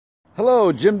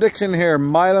Hello, Jim Dixon here,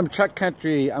 Milam Truck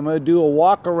Country. I'm going to do a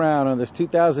walk around on this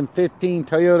 2015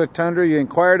 Toyota Tundra you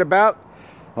inquired about.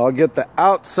 I'll get the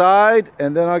outside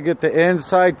and then I'll get the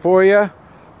inside for you.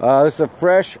 This is a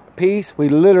fresh piece. We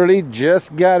literally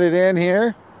just got it in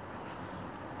here.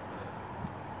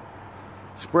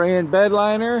 Spray in bed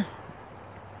liner.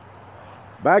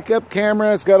 Backup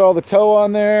camera, it's got all the tow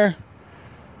on there.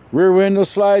 Rear window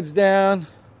slides down.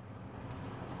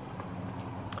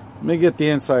 Let me get the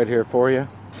inside here for you.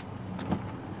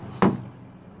 A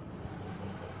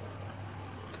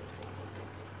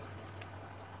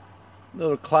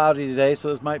little cloudy today, so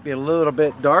this might be a little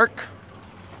bit dark.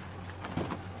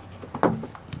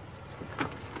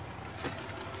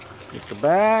 Get the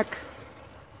back.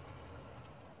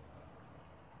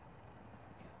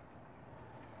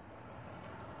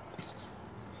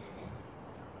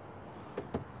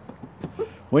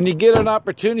 When you get an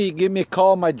opportunity, give me a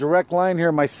call. My direct line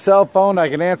here, my cell phone. I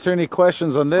can answer any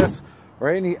questions on this or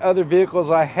any other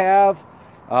vehicles I have.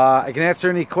 I can answer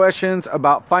any questions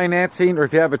about financing, or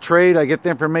if you have a trade, I get the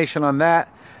information on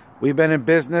that. We've been in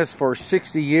business for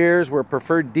 60 years. We're a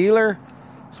preferred dealer,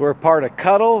 so we're part of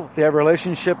Cuddle. If you have a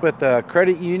relationship with a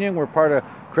credit union, we're part of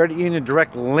Credit Union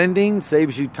Direct Lending.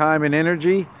 Saves you time and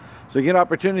energy. So you get an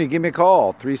opportunity, give me a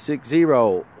call,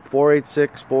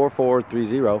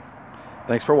 360-486-4430.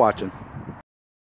 Thanks for watching.